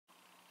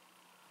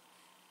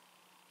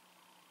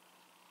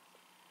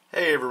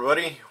Hey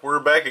everybody,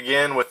 we're back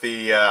again with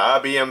the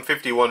IBM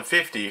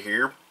 5150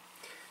 here,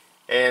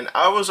 and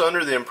I was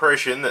under the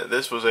impression that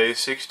this was a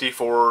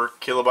 64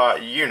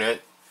 kilobyte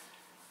unit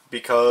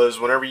because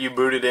whenever you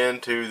boot it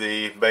into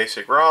the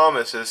basic ROM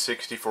it says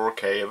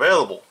 64K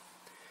available.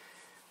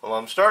 Well,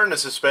 I'm starting to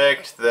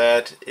suspect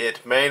that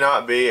it may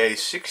not be a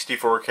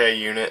 64K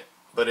unit,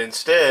 but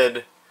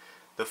instead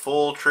the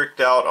full tricked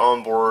out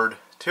onboard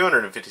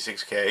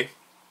 256K.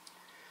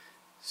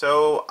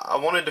 So I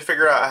wanted to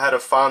figure out how to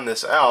find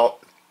this out,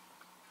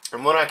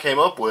 and what I came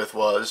up with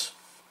was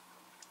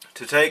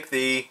to take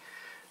the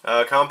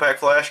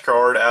compact flash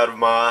card out of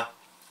my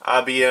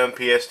IBM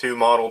PS2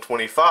 Model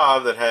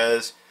 25 that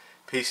has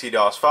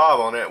PC-DOS 5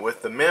 on it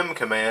with the mem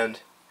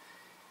command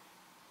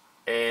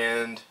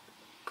and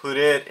put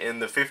it in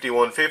the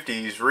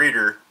 5150's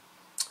reader.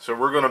 So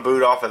we're going to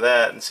boot off of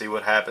that and see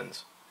what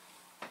happens.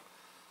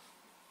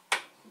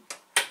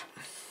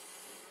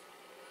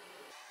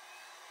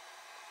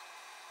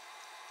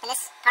 And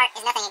this part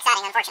is nothing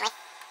exciting, unfortunately.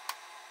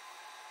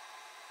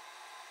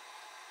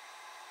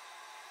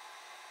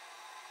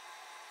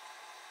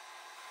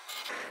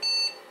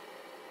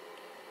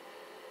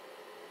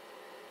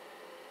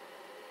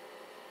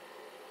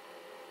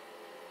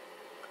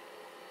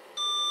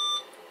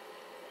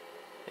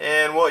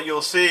 And what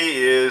you'll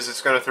see is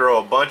it's going to throw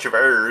a bunch of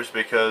errors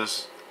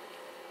because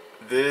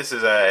this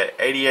is a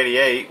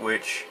 8088,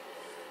 which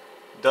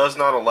does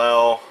not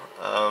allow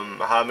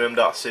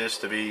HighMem.sys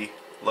to be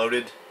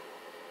loaded.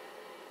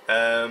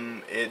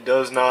 It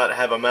does not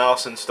have a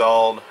mouse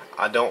installed.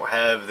 I don't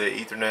have the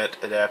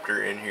Ethernet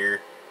adapter in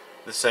here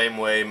the same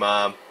way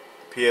my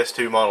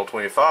PS2 Model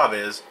 25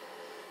 is.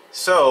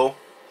 So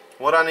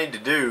what I need to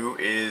do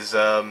is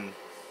I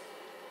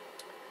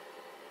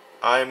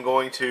am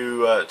going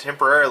to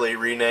temporarily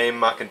rename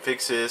my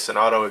config.sys and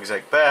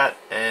auto-exec.bat,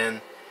 and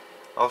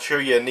I'll show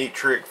you a neat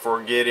trick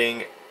for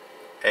getting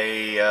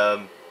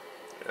a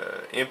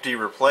empty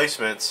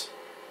replacements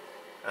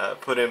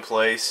put in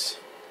place,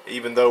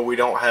 even though we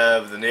don't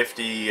have the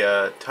nifty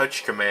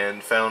touch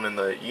command found in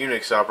the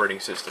Unix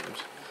operating systems.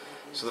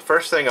 So the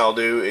first thing I'll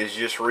do is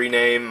just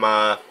rename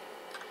my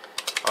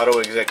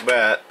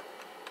auto-exec.bat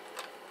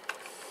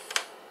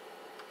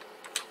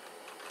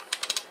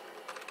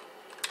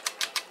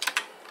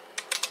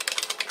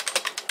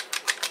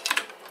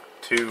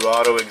to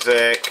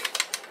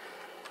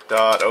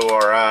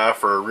autoexec.ori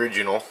for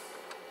original,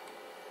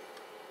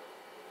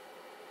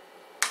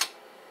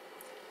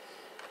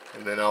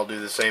 and then I'll do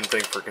the same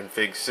thing for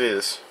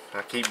config.sys.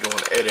 I keep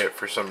going edit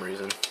for some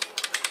reason.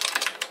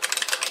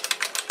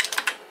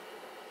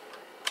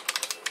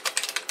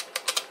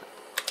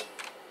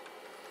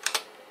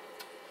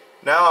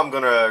 Now I'm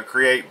going to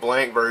create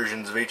blank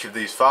versions of each of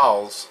these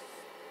files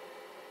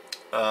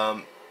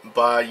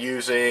by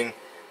using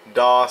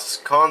DOS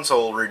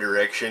console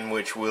redirection,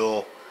 which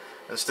will,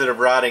 instead of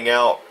writing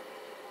out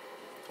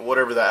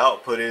whatever the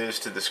output is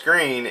to the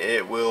screen,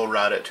 it will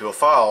write it to a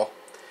file.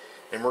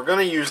 And we're going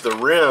to use the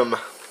rem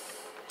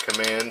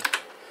command,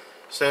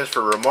 stands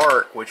for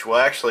remark, which will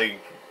actually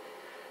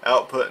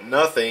output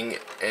nothing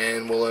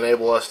and will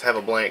enable us to have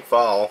a blank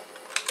file.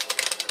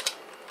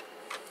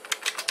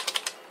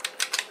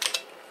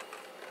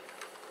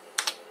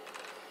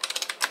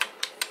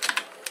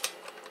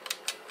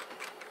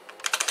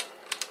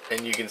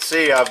 And you can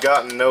see I've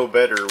gotten no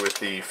better with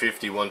the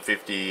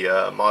 5150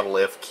 Model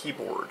F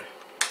keyboard,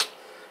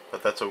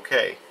 but that's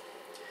okay.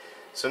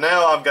 So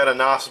now I've got a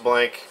nice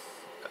blank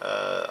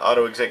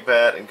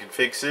auto-exec.bat and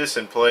config.sys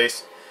in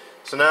place.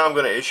 So now I'm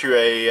going to issue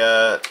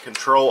a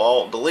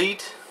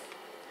Control-Alt-Delete.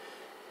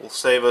 Will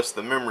save us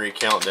the memory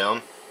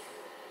countdown,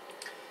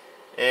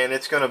 and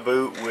it's going to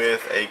boot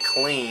with a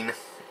clean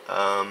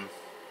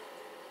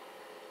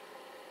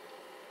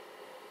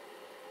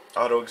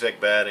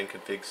auto-exec.bat and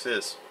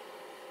config.sys.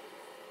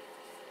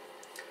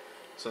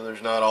 So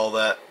there's not all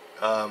that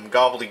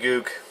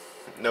gobbledygook,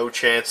 no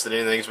chance that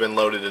anything's been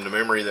loaded into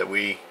memory that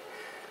we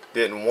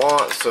didn't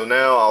want. So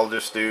now I'll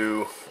just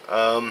do,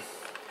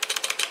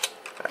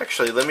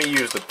 actually let me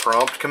use the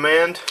prompt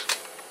command,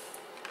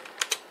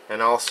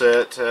 and I'll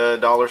set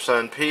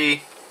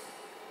 $P,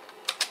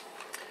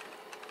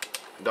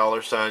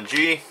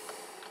 $G,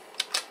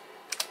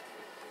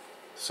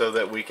 so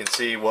that we can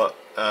see what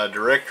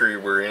directory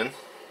we're in.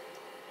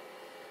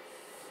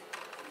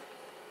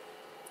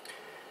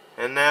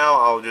 And now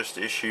I'll just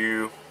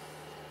issue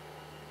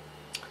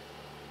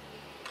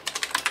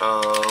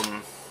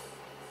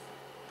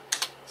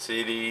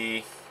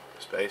cd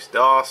space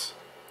DOS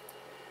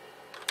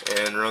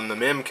and run the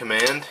mem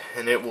command,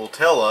 and it will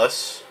tell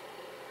us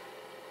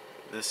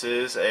this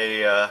is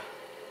a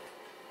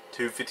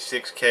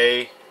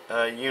 256K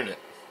unit.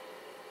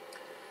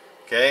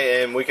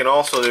 Okay, and we can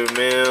also do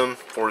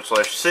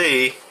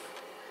mem/c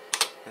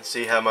and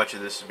see how much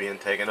of this is being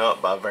taken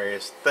up by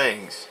various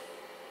things.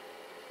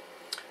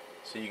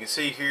 So you can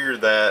see here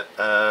that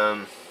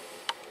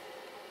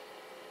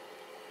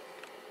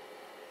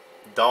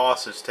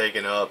DOS is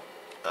taken up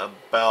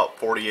about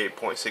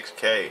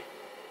 48.6K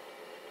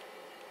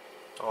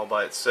all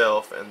by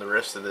itself, and the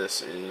rest of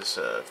this is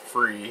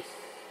free.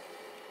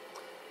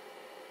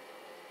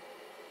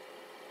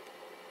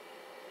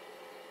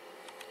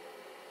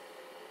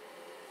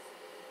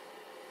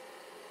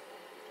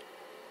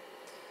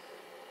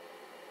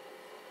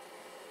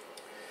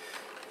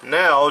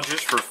 Now,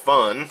 just for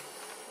fun,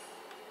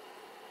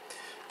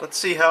 let's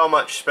see how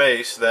much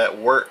space that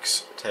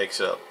Works takes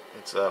up.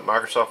 It's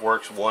Microsoft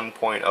Works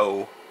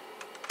 1.0.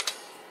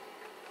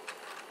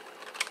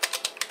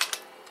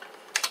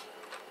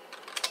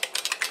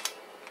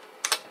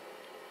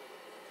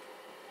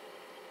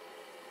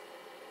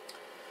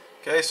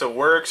 Okay, so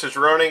Works is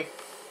running.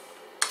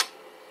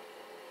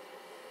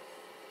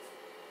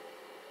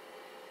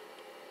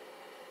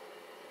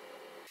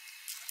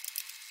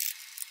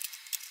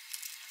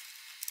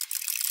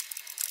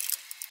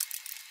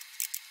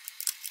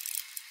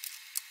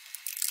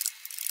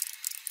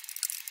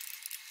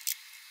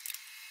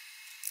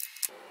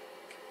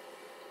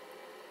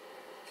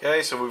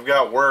 Okay, so we've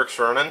got Works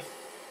running.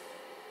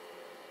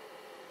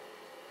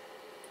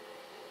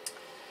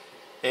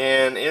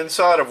 And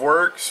inside of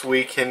Works,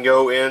 we can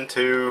go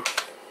into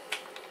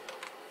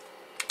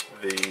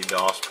the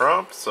DOS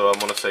prompt. So I'm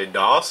going to say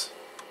DOS.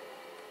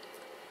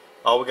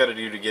 All we got to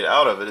do to get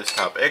out of it is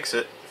type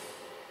exit.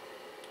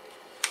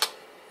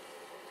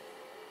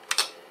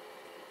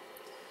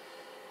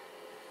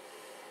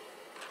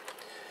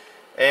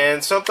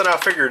 And something I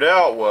figured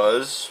out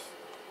was,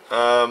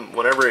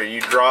 whenever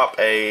you drop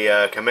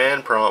a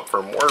command prompt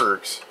from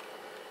Works,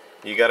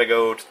 you got to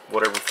go to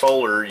whatever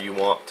folder you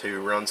want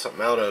to run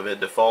something out of.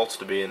 It defaults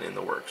to being in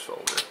the Works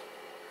folder.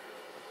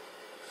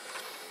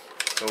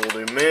 So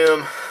we'll do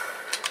mem,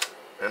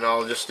 and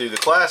I'll just do the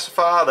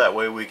classify, that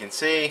way we can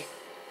see.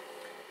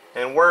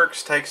 And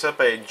Works takes up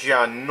a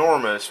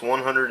ginormous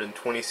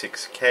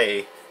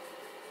 126K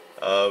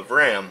of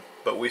RAM,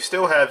 but we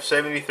still have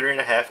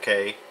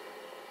 73.5K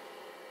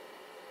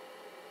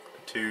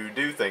to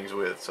do things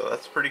with, so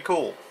that's pretty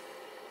cool.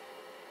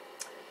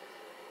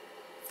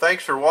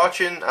 Thanks for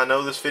watching. I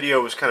know this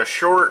video was kind of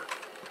short.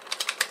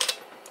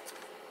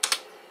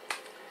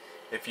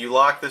 If you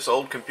like this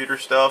old computer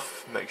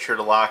stuff, make sure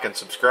to like and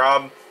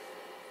subscribe.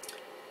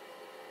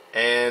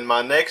 And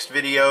my next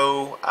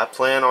video, I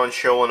plan on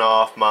showing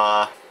off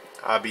my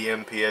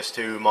IBM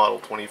PS2 Model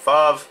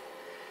 25,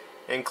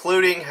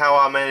 including how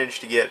I managed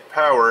to get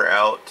power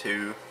out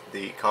to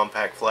the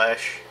compact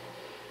flash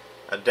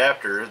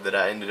adapter that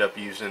I ended up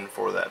using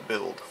for that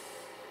build.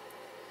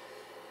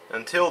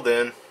 Until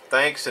then,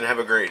 thanks and have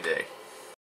a great day.